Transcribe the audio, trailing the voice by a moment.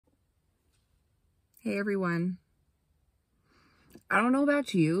Hey everyone. I don't know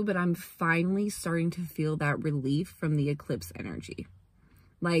about you, but I'm finally starting to feel that relief from the eclipse energy.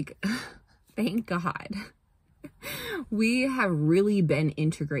 Like, thank God. We have really been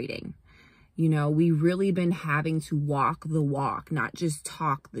integrating. We've really been having to walk the walk, not just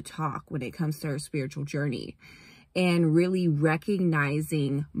talk the talk when it comes to our spiritual journey. And really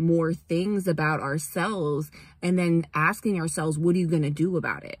recognizing more things about ourselves and then asking ourselves, what are you going to do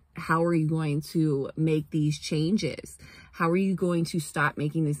about it? How are you going to make these changes? How are you going to stop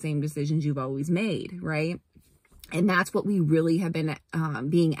making the same decisions you've always made, right? And that's what we really have been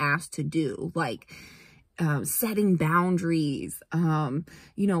being asked to do, like setting boundaries,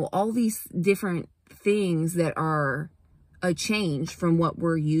 all these different things that are a change from what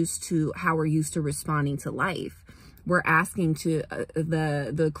we're used to, how we're used to responding to life. We're asking to,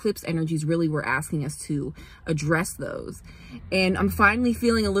 the eclipse energies really were asking us to address those. And I'm finally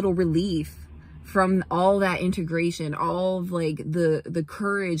feeling a little relief from all that integration, all of like the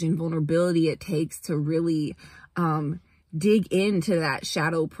courage and vulnerability it takes to really dig into that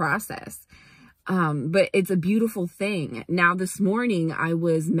shadow process. But it's a beautiful thing. Now, this morning I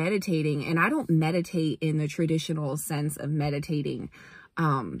was meditating, and I don't meditate in the traditional sense of meditating.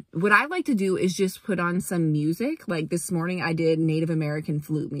 What I like to do is just put on some music. Like this morning I did Native American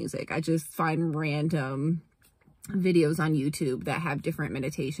flute music. I just find random videos on YouTube that have different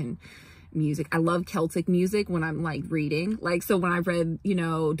meditation music. I love Celtic music when I'm like reading. Like, so when I read,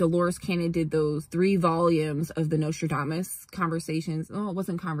 Dolores Cannon did those 3 volumes of the Nostradamus conversations. Oh, it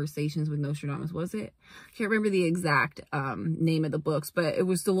wasn't Conversations with Nostradamus, was it? I can't remember the exact name of the books, but it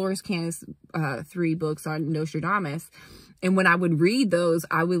was Dolores Cannon's 3 books on Nostradamus. And when I would read those,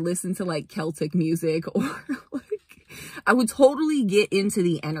 I would listen to like Celtic music, or like I would totally get into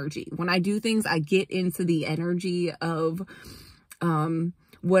the energy. When I do things, I get into the energy of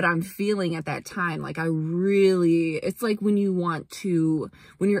what I'm feeling at that time. Like it's like when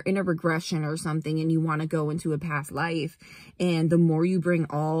you're in a regression or something and you want to go into a past life, and the more you bring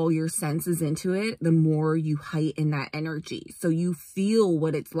all your senses into it, the more you heighten that energy. So you feel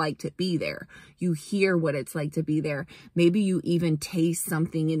what it's like to be there. You hear what it's like to be there. Maybe you even taste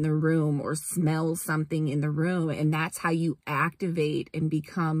something in the room or smell something in the room. And that's how you activate and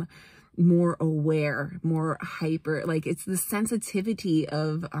become more aware, more hyper. Like, it's the sensitivity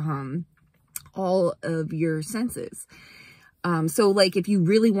of all of your senses. So like if you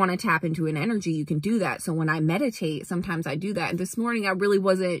really want to tap into an energy, you can do that. So when I meditate, sometimes I do that. And this morning I really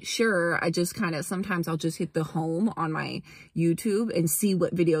wasn't sure. I just sometimes I'll just hit the home on my YouTube and see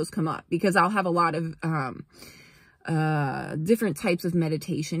what videos come up, because I'll have a lot of different types of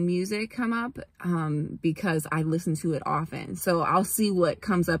meditation music come up, because I listen to it often. So I'll see what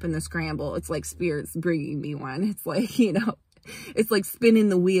comes up in the scramble. It's like spirits bringing me one. It's like, it's like spinning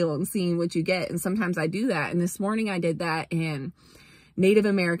the wheel and seeing what you get. And sometimes I do that. And this morning I did that, and Native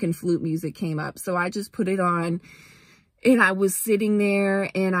American flute music came up. So I just put it on, and I was sitting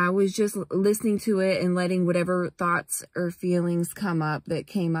there and I was just listening to it and letting whatever thoughts or feelings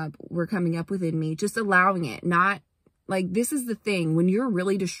were coming up within me, just allowing it. Not like, this is the thing, when you're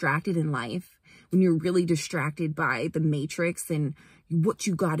really distracted in life, when you're really distracted by the matrix and what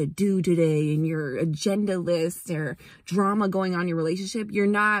you got to do today and your agenda list or drama going on in your relationship,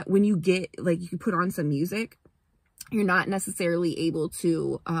 when you get, like, you put on some music, you're not necessarily able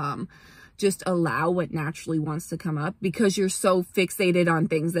to just allow what naturally wants to come up, because you're so fixated on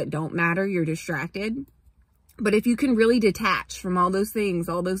things that don't matter. You're distracted. But if you can really detach from all those things,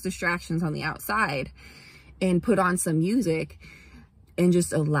 all those distractions on the outside, and put on some music and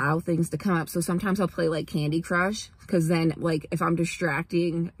just allow things to come up. So sometimes I'll play like Candy Crush, because then, like, if I'm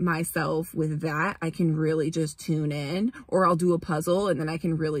distracting myself with that, I can really just tune in. Or I'll do a puzzle and then I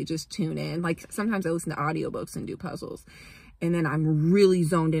can really just tune in. Like, sometimes I listen to audiobooks and do puzzles, and then I'm really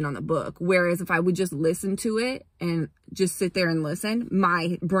zoned in on the book. Whereas if I would just listen to it and just sit there and listen,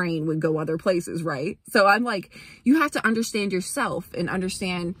 my brain would go other places, right? So I'm like, you have to understand yourself and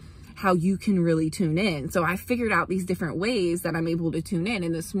understand how you can really tune in. So I figured out these different ways that I'm able to tune in.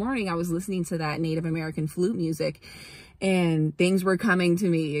 And this morning I was listening to that Native American flute music, and things were coming to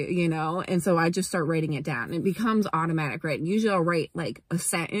me, and so I just start writing it down. It becomes automatic, right? Usually I'll write like a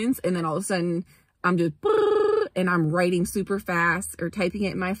sentence, and then all of a sudden I'm just, and I'm writing super fast or typing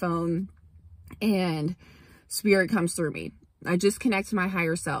it in my phone, and spirit comes through me. I just connect to my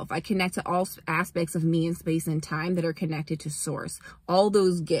higher self. I connect to all aspects of me in space and time that are connected to source. All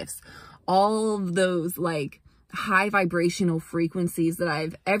those gifts, all of those like high vibrational frequencies that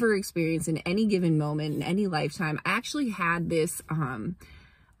I've ever experienced in any given moment, in any lifetime. I actually had this,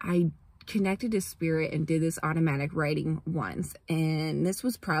 I connected to spirit and did this automatic writing once. And this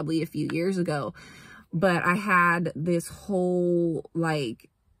was probably a few years ago. but I had this whole like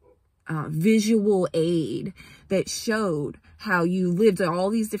visual aid that showed how you lived all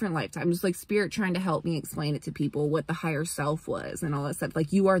these different lifetimes, like spirit trying to help me explain it to people, what the higher self was and all that stuff.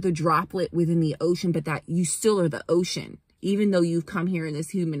 Like you are the droplet within the ocean, but that you still are the ocean, even though you've come here in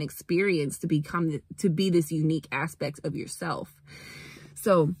this human experience to be this unique aspect of yourself.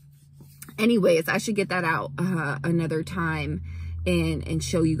 So anyways, I should get that out another time and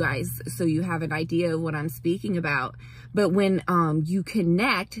show you guys so you have an idea of what I'm speaking about. But when you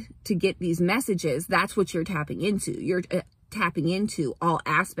connect to get these messages, that's what you're tapping into. You're tapping into all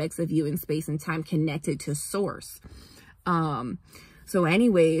aspects of you in space and time connected to source. So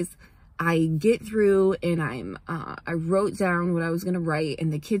anyways, I get through and I wrote down what I was going to write,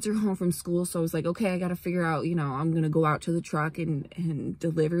 and the kids are home from school. So I was like, okay, I got to figure out, you know, I'm going to go out to the truck and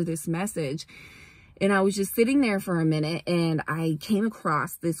deliver this message. And I was just sitting there for a minute and I came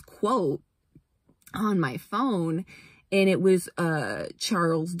across this quote on my phone, and it was a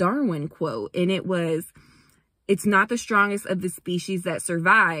Charles Darwin quote. And it was, "It's not the strongest of the species that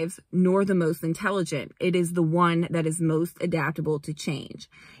survives, nor the most intelligent. It is the one that is most adaptable to change."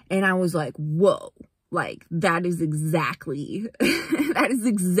 And I was like, whoa, like that is exactly, that is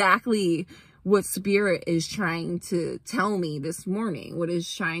exactly what spirit is trying to tell me this morning, what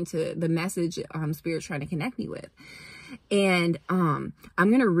is trying to, the message spirit's trying to connect me with. And I'm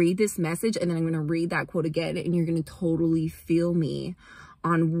going to read this message, and then I'm going to read that quote again, and you're going to totally feel me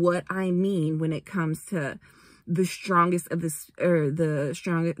on what I mean when it comes to the strongest of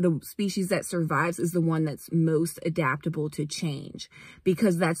the species that survives is the one that's most adaptable to change,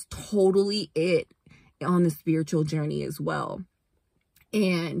 because that's totally it on the spiritual journey as well,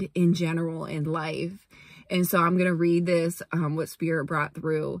 and in general in life. And so I'm going to read this, what spirit brought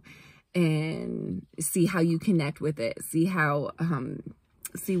through, and see how you connect with it. See how,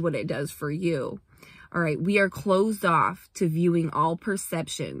 see what it does for you. All right. "We are closed off to viewing all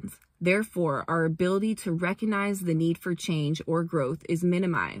perceptions. Therefore, our ability to recognize the need for change or growth is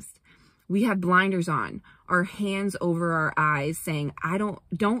minimized. We have blinders on, our hands over our eyes, saying,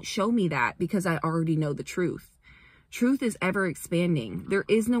 don't show me that, because I already know the truth. Truth is ever expanding. There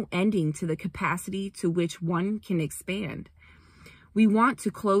is no ending to the capacity to which one can expand. We want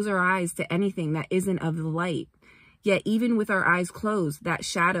to close our eyes to anything that isn't of the light. Yet even with our eyes closed, that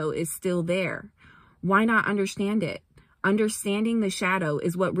shadow is still there. Why not understand it? Understanding the shadow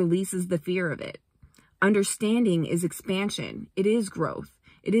is what releases the fear of it. Understanding is expansion. It is growth.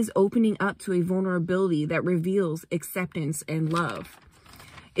 It is opening up to a vulnerability that reveals acceptance and love.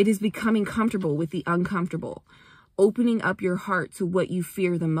 It is becoming comfortable with the uncomfortable, opening up your heart to what you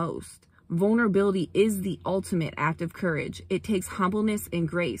fear the most. Vulnerability is the ultimate act of courage. It takes humbleness and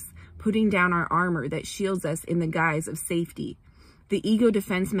grace, putting down our armor that shields us in the guise of safety. The ego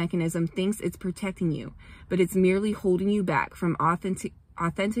defense mechanism thinks it's protecting you, but it's merely holding you back from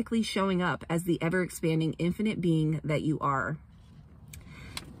authentically showing up as the ever-expanding infinite being that you are.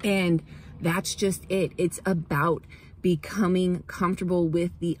 And that's just it. It's about becoming comfortable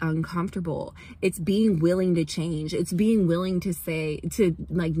with the uncomfortable. It's being willing to change. It's being willing to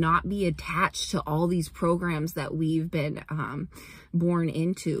like not be attached to all these programs that we've been born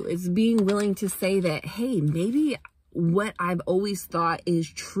into. It's being willing to say that, hey, maybe what I've always thought is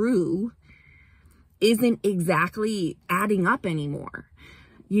true isn't exactly adding up anymore.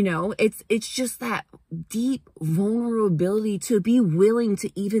 You know, it's just that deep vulnerability to be willing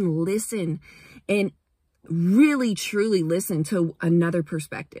to even listen and really truly listen to another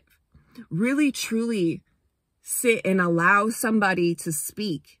perspective. Really truly sit and allow somebody to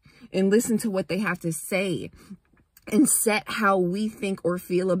speak and listen to what they have to say, and set how we think or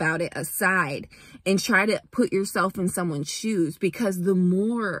feel about it aside and try to put yourself in someone's shoes. Because the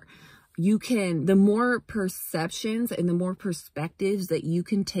more you can, the more perceptions and the more perspectives that you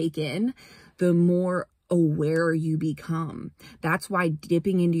can take in, the more aware you become. That's why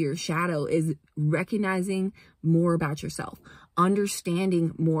dipping into your shadow is recognizing more about yourself,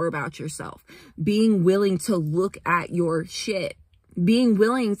 understanding more about yourself, being willing to look at your shit, being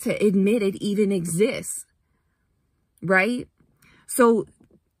willing to admit it even exists. Right? So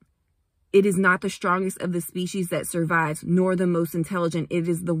it is not the strongest of the species that survives, nor the most intelligent. It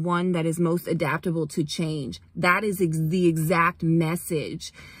is the one that is most adaptable to change. That is the exact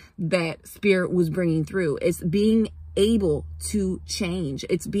message that spirit was bringing through. It's being able to change.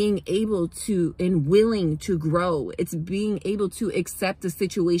 It's being able to and willing to grow. It's being able to accept the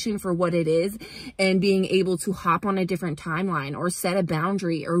situation for what it is, and being able to hop on a different timeline or set a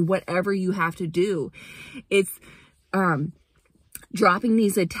boundary or whatever you have to do. It's dropping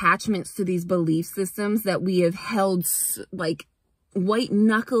these attachments to these belief systems that we have held, like white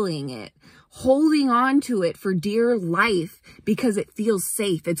knuckling it, holding on to it for dear life because it feels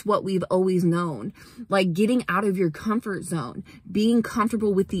safe. It's what we've always known. Like getting out of your comfort zone, being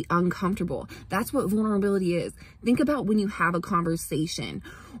comfortable with the uncomfortable. That's what vulnerability is. Think about when you have a conversation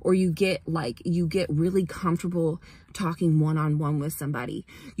or you get really comfortable talking one-on-one with somebody.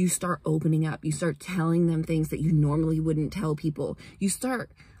 You start opening up. You start telling them things that you normally wouldn't tell people. You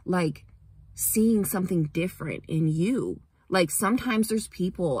start like seeing something different in you. Like sometimes there's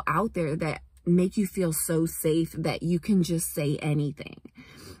people out there that make you feel so safe that you can just say anything.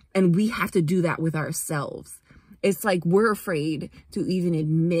 And we have to do that with ourselves. It's like we're afraid to even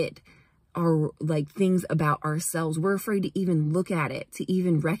admit our like things about ourselves. We're afraid to even look at it, to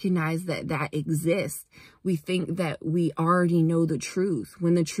even recognize that that exists. We think that we already know the truth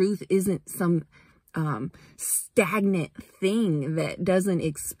when the truth isn't some stagnant thing that doesn't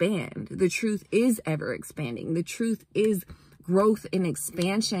expand. The truth is ever expanding. The truth is growth and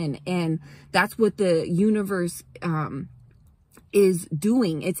expansion. And that's what the universe is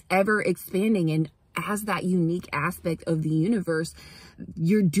doing. It's ever expanding. And as that unique aspect of the universe,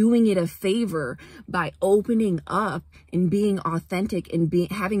 you're doing it a favor by opening up and being authentic and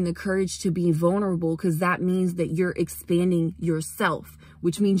having the courage to be vulnerable, because that means that you're expanding yourself,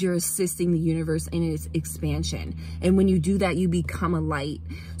 which means you're assisting the universe in its expansion. And when you do that, you become a light.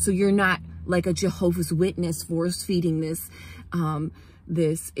 So you're not like a Jehovah's Witness force feeding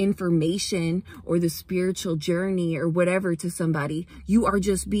this information or the spiritual journey or whatever to somebody. You are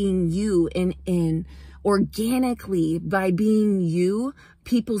just being you, and organically by being you,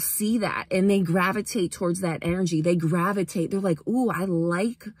 people see that and they gravitate towards that energy. They gravitate. They're like, ooh, I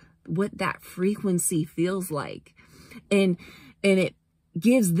like what that frequency feels like. And it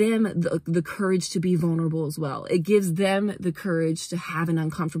gives them the courage to be vulnerable as well. It gives them the courage to have an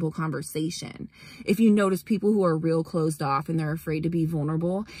uncomfortable conversation. If you notice people who are real closed off and they're afraid to be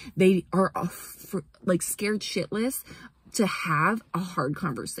vulnerable, they are like scared shitless to have a hard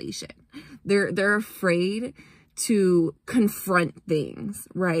conversation. They're afraid to confront things,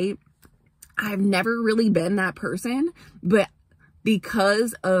 right? I've never really been that person, but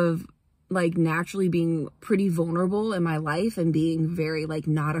because of like naturally being pretty vulnerable in my life and being very like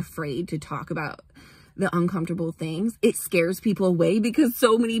not afraid to talk about the uncomfortable things, it scares people away because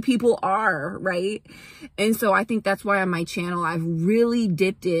so many people are, right? And so I think that's why on my channel, I've really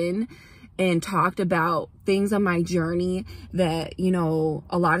dipped in and talked about things on my journey that, you know,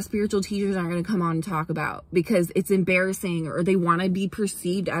 a lot of spiritual teachers aren't going to come on and talk about because it's embarrassing, or they want to be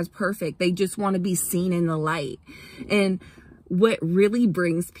perceived as perfect. They just want to be seen in the light. And what really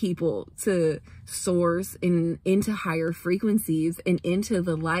brings people to source and into higher frequencies and into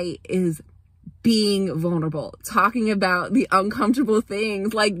the light is being vulnerable, talking about the uncomfortable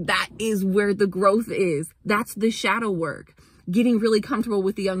things. Like that is where the growth is. That's the shadow work. Getting really comfortable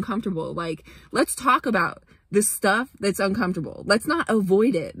with the uncomfortable. Like, let's talk about the stuff that's uncomfortable. Let's not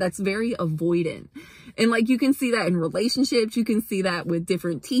avoid it. That's very avoidant. And like, you can see that in relationships. You can see that with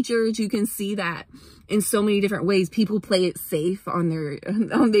different teachers. You can see that in so many different ways. People play it safe on their,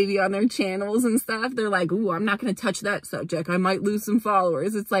 maybe on their channels and stuff. They're like, ooh, I'm not going to touch that subject. I might lose some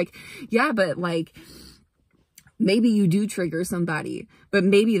followers. It's like, yeah, but like, maybe you do trigger somebody, but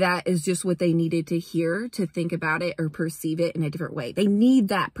maybe that is just what they needed to hear to think about it or perceive it in a different way. They need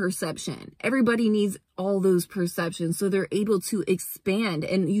that perception. Everybody needs all those perceptions so they're able to expand.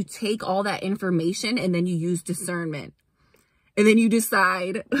 And you take all that information and then you use discernment. And then you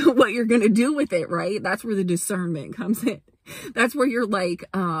decide what you're going to do with it, right? That's where the discernment comes in. That's where you're like,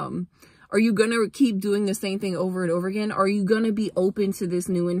 are you going to keep doing the same thing over and over again? Are you going to be open to this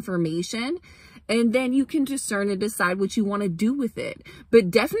new information? And then you can discern and decide what you want to do with it.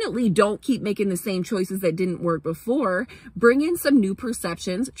 But definitely don't keep making the same choices that didn't work before. Bring in some new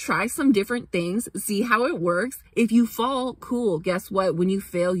perceptions. Try some different things. See how it works. If you fall, cool. Guess what? When you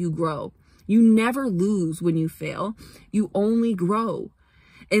fail, you grow. You never lose when you fail. You only grow.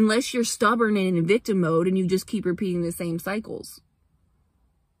 Unless you're stubborn and in victim mode and you just keep repeating the same cycles.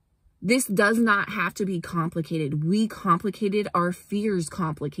 This does not have to be complicated. We complicated our fears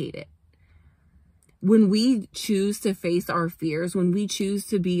complicated. When we choose to face our fears, when we choose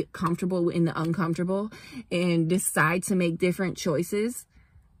to be comfortable in the uncomfortable and decide to make different choices,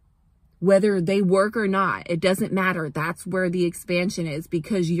 whether they work or not, it doesn't matter. That's where the expansion is,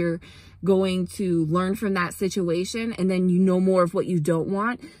 because you're going to learn from that situation and then you know more of what you don't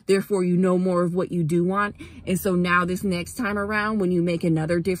want. Therefore, you know more of what you do want. And so now this next time around, when you make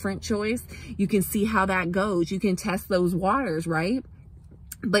another different choice, you can see how that goes. You can test those waters, right?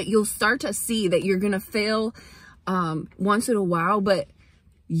 But you'll start to see that you're going to fail once in a while, but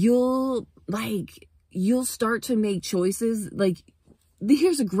you'll start to make choices. Like,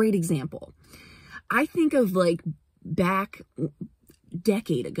 here's a great example. I think of like back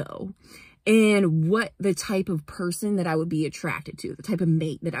decade ago and what the type of person that I would be attracted to, the type of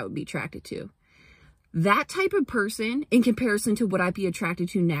mate that I would be attracted to. That type of person in comparison to what I'd be attracted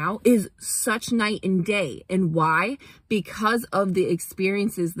to now is such night and day. And why? Because of the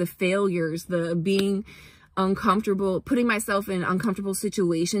experiences, the failures, the being uncomfortable, putting myself in uncomfortable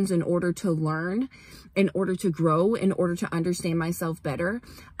situations in order to learn, in order to grow, in order to understand myself better.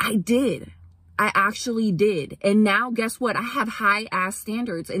 I did. I actually did. And now guess what? I have high ass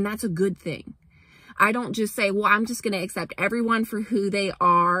standards, and that's a good thing. I don't just say, well, I'm just going to accept everyone for who they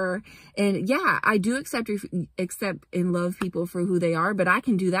are. And yeah, I do accept and love people for who they are, but I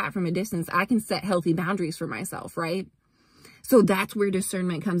can do that from a distance. I can set healthy boundaries for myself, right? So that's where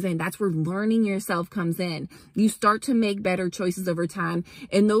discernment comes in. That's where learning yourself comes in. You start to make better choices over time.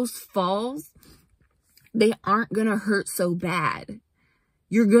 And those falls, they aren't going to hurt so bad.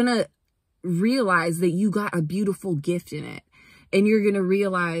 You're going to realize that you got a beautiful gift in it. And you're going to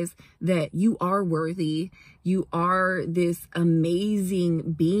realize that you are worthy. You are this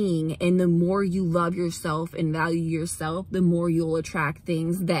amazing being. And the more you love yourself and value yourself, the more you'll attract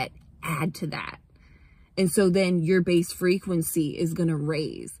things that add to that. And so then your base frequency is going to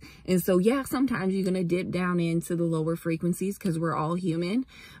raise. And so, yeah, sometimes you're going to dip down into the lower frequencies because we're all human.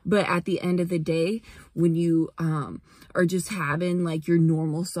 But at the end of the day, when you are just having like your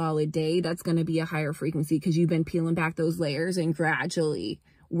normal solid day, that's going to be a higher frequency because you've been peeling back those layers and gradually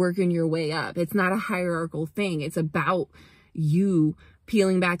working your way up. It's not a hierarchical thing. It's about you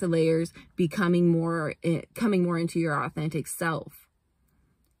peeling back the layers, coming more into your authentic self.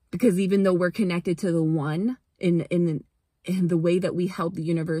 Because even though we're connected to the one, in the way that we help the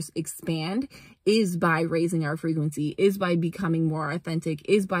universe expand is by raising our frequency, is by becoming more authentic,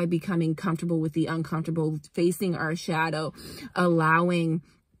 is by becoming comfortable with the uncomfortable, facing our shadow, allowing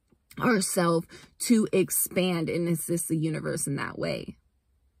ourselves to expand and assist the universe in that way.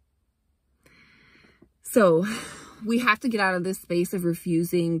 So we have to get out of this space of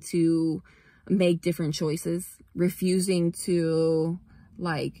refusing to make different choices, refusing to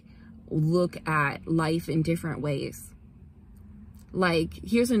like look at life in different ways. Like,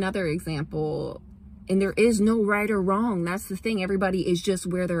 here's another example, and there is no right or wrong. That's the thing. Everybody is just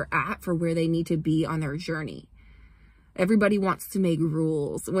where they're at for where they need to be on their journey. Everybody wants to make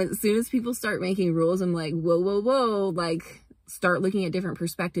rules. As soon as people start making rules, I'm like, whoa, whoa, whoa, like start looking at different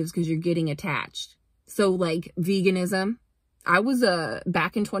perspectives because you're getting attached. So like veganism, I was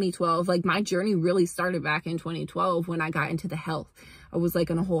back in 2012, like my journey really started back in 2012 when I got into the health. I was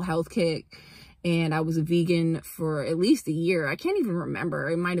like on a whole health kick and I was a vegan for at least a year. I can't even remember.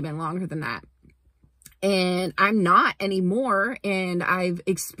 It might have been longer than that. And I'm not anymore. And I've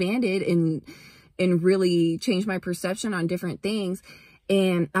expanded and really changed my perception on different things.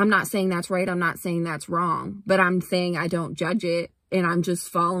 And I'm not saying that's right. I'm not saying that's wrong, but I'm saying I don't judge it. And I'm just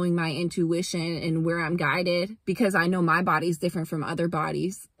following my intuition and where I'm guided because I know my body's different from other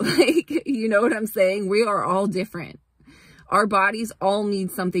bodies. Like, you know what I'm saying? We are all different. Our bodies all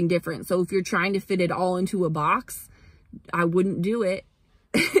need something different. So if you're trying to fit it all into a box, I wouldn't do it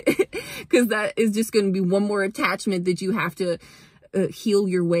because that is just going to be one more attachment that you have to heal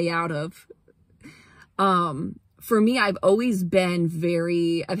your way out of. For me, I've always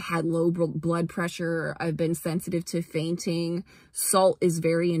been I've had low blood pressure. I've been sensitive to fainting. Salt is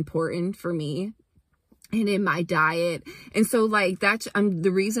very important for me and in my diet. And so like that's,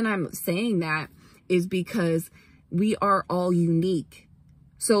 the reason I'm saying that is because we are all unique.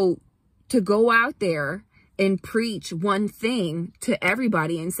 So to go out there and preach one thing to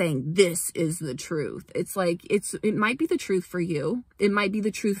everybody and saying, this is the truth. It's like, it might be the truth for you. It might be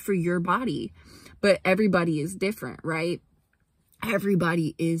the truth for your body. But everybody is different, right?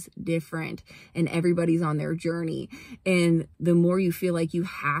 Everybody is different and everybody's on their journey. And the more you feel like you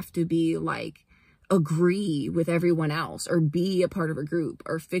have to be like, agree with everyone else or be a part of a group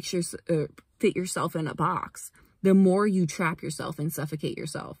or fit yourself in a box, the more you trap yourself and suffocate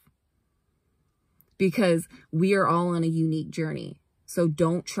yourself. Because we are all on a unique journey. So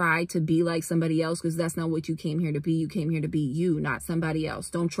don't try to be like somebody else because that's not what you came here to be. You came here to be you, not somebody else.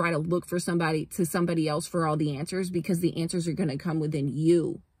 Don't try to look for somebody else for all the answers because the answers are going to come within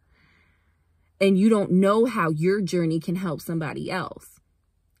you. And you don't know how your journey can help somebody else.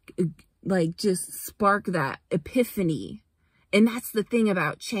 Like just spark that epiphany. And that's the thing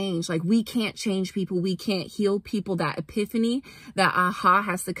about change. Like we can't change people. We can't heal people. That epiphany, that aha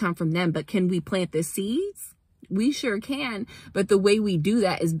has to come from them. But can we plant the seeds? We sure can, but the way we do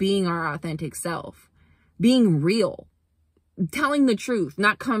that is being our authentic self, being real, telling the truth,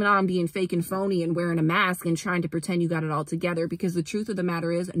 not coming on being fake and phony and wearing a mask and trying to pretend you got it all together because the truth of the matter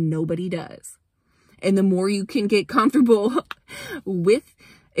is nobody does. And the more you can get comfortable with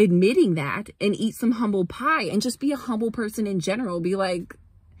admitting that and eat some humble pie and just be a humble person in general,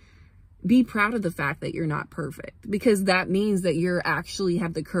 be proud of the fact that you're not perfect, because that means that you're actually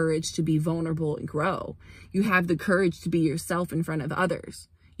have the courage to be vulnerable and grow. You have the courage to be yourself in front of others.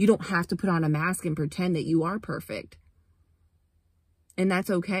 You don't have to put on a mask and pretend that you are perfect. And that's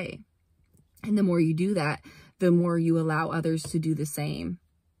okay. And the more you do that, the more you allow others to do the same.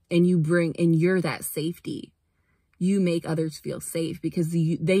 And you're that safety. You make others feel safe because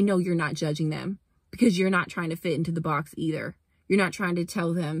they know you're not judging them, because you're not trying to fit into the box either. You're not trying to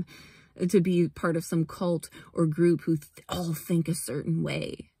tell them to be part of some cult or group who all think a certain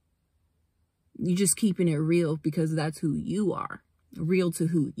way. You're just keeping it real because that's who you are, real to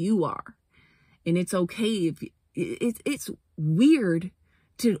who you are. And it's okay if it's weird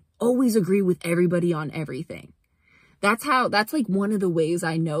to always agree with everybody on everything. That's like one of the ways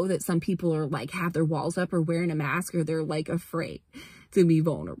I know that some people are like have their walls up or wearing a mask, or they're like afraid to be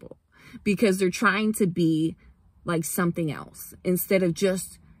vulnerable because they're trying to be like something else instead of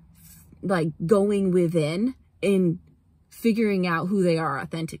just like going within and figuring out who they are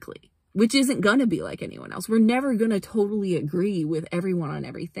authentically, which isn't going to be like anyone else. We're never going to totally agree with everyone on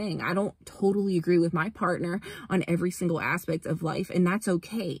everything. I don't totally agree with my partner on every single aspect of life, and that's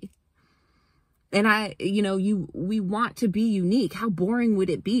okay. And we want to be unique. How boring would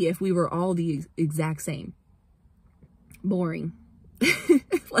it be if we were all the exact same? Boring.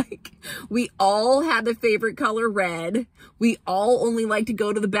 Like, we all had the favorite color red. We all only like to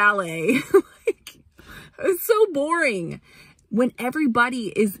go to the ballet. Like, it's so boring. When everybody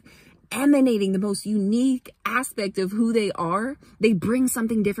is emanating the most unique aspect of who they are, they bring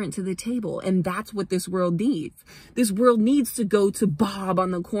something different to the table. And that's what this world needs. This world needs to go to Bob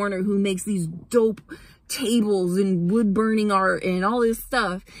on the corner who makes these dope tables and wood burning art and all this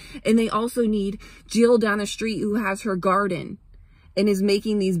stuff. And they also need Jill down the street who has her garden and is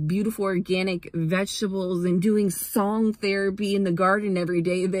making these beautiful organic vegetables and doing song therapy in the garden every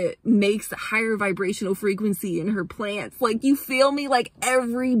day that makes a higher vibrational frequency in her plants. Like, you feel me? Like,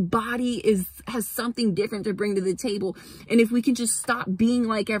 everybody has something different to bring to the table. And if we can just stop being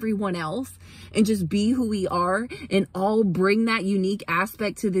like everyone else and just be who we are and all bring that unique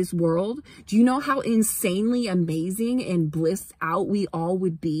aspect to this world, do you know how insanely amazing and blissed out we all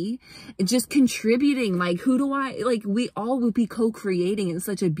would be? And just contributing, like, we all would be co-creating in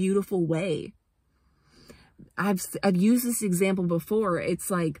such a beautiful way. I've used this example before. It's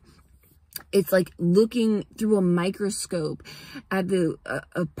like looking through a microscope at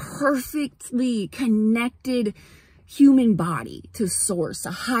a perfectly connected human body to source,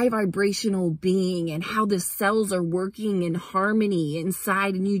 a high vibrational being, and how the cells are working in harmony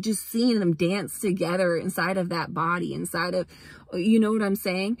inside, and you just seeing them dance together inside of that body, inside of, you know what I'm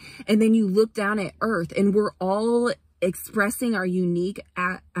saying? And then you look down at Earth and we're all expressing our unique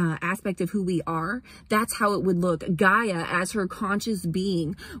aspect of who we are. That's how it would look. Gaia, as her conscious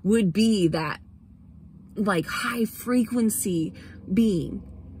being, would be that like high frequency being,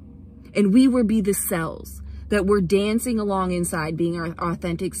 and we would be the cells that we're dancing along inside, being our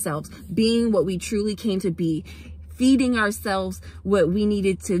authentic selves, being what we truly came to be, feeding ourselves what we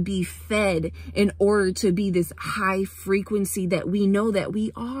needed to be fed in order to be this high frequency that we know that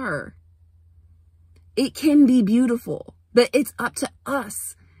we are. It can be beautiful, but it's up to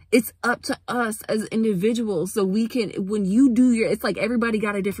us. It's up to us as individuals. So we can, when you do it's like everybody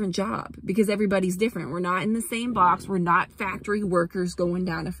got a different job because everybody's different. We're not in the same box. We're not factory workers going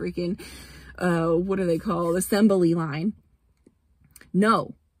down a freaking, what do they call, assembly line.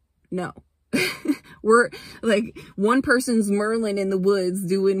 No. We're like, one person's Merlin in the woods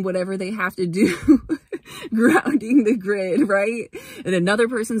doing whatever they have to do, grounding the grid, right? And another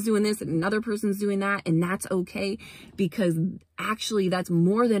person's doing this and another person's doing that. And that's okay, because actually that's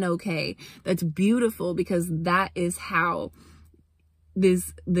more than okay. That's beautiful, because that is how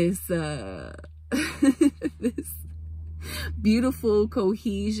this beautiful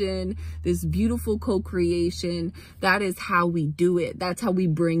cohesion, this beautiful co-creation, that is how we do it. That's how we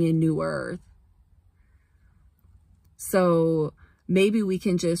bring in new earth. So maybe we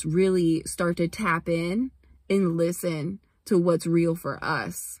can just really start to tap in and listen to what's real for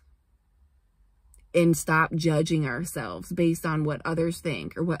us and stop judging ourselves based on what others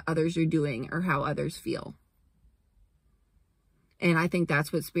think or what others are doing or how others feel. And I think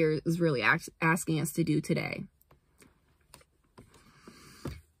that's what Spirit is really asking us to do today.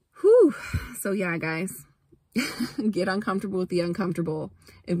 Whew. So yeah, guys, get uncomfortable with the uncomfortable.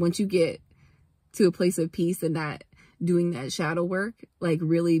 And once you get to a place of peace and that, doing that shadow work, like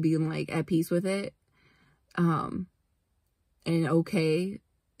really being like at peace with it, and okay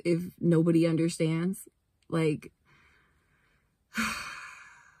if nobody understands. Like,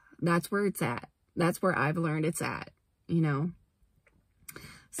 that's where it's at. That's where I've learned it's at, you know?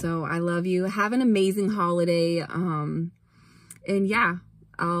 So I love you. Have an amazing holiday. And yeah,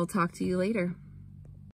 I'll talk to you later.